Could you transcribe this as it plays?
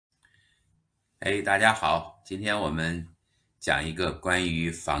大家好，今天我们讲一个关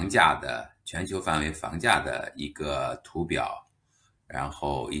于房价的全球范围房价的一个图表，然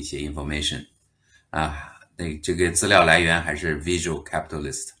后一些 information 这个资料来源还是 Visual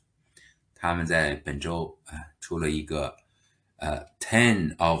Capitalist，他们在本周出了一个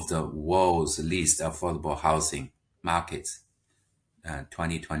10 of the world's least affordable housing markets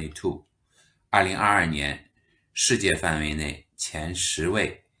 2022 2022年世界范围内前10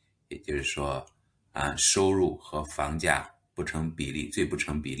位，也就是说收入和房价最不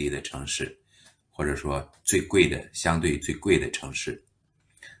成比例的城市，或者说相对最贵的城市。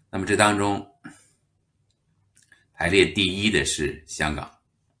那么这当中排列第一的是香港。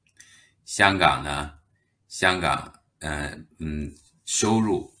香港呢，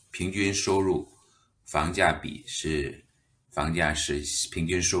平均收入房价是平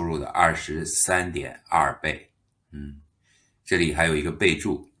均收入的 23.2 倍。这里还有一个备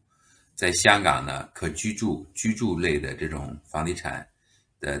注，在香港呢，可居住类的这种房地产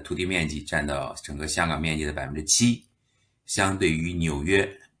的土地面积占到整个香港面积的 7%， 相对于纽约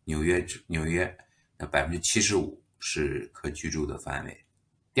的 75% 是可居住的范围。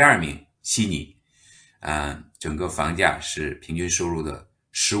第二名悉尼，整个房价是平均收入的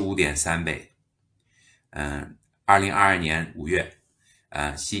 15.3 倍。2022年5月，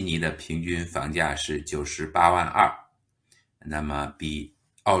悉尼的平均房价是98.2万，那么比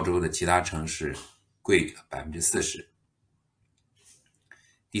澳洲的其他城市贵了 40%。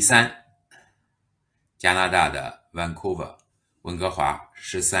第三，加拿大的 Vancouver 温哥华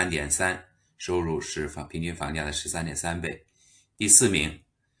 13.3， 收入是平均房价的 13.3 倍。第四名，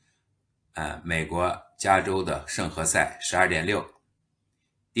美国加州的圣何塞 12.6。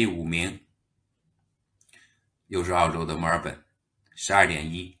 第五名又是澳洲的墨尔本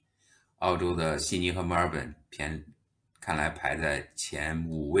 12.1。 澳洲的悉尼和墨尔本看来排在前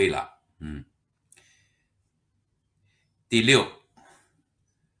5位了。第六，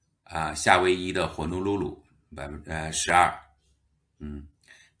夏威夷的火奴鲁鲁 12%。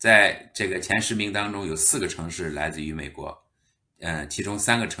在这个前10名当中有4个城市来自于美国，其中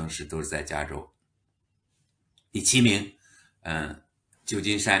3个城市都是在加州。第7名，旧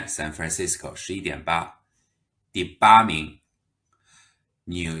金山 San Francisco 11.8。第8名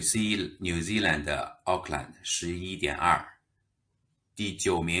New Zealand 的 Auckland 11.2。第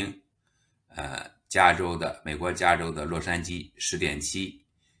9名美国加州的洛杉矶 10.7。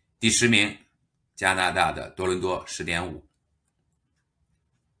第10名加拿大的多伦多 10.5。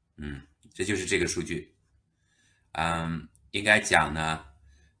这就是这个数据。应该讲呢，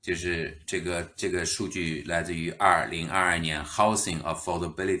就是这个数据来自于2022年 Housing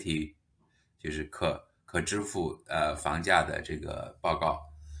Affordability， 就是可支付房价的这个报告。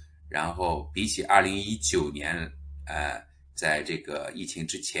然后比起2019年在这个疫情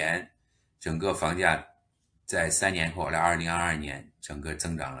之前，整个房价在3年后2022年整个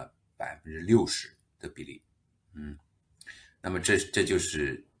增长了 60% 的比例。那么这就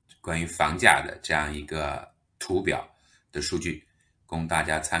是关于房价的这样一个图表的数据，供大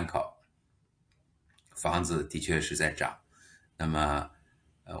家参考。房子的确是在涨，那么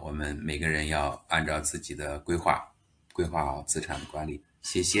我们每个人要按照自己的规划好资产管理。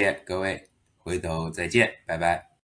谢谢各位，回头再见，拜拜。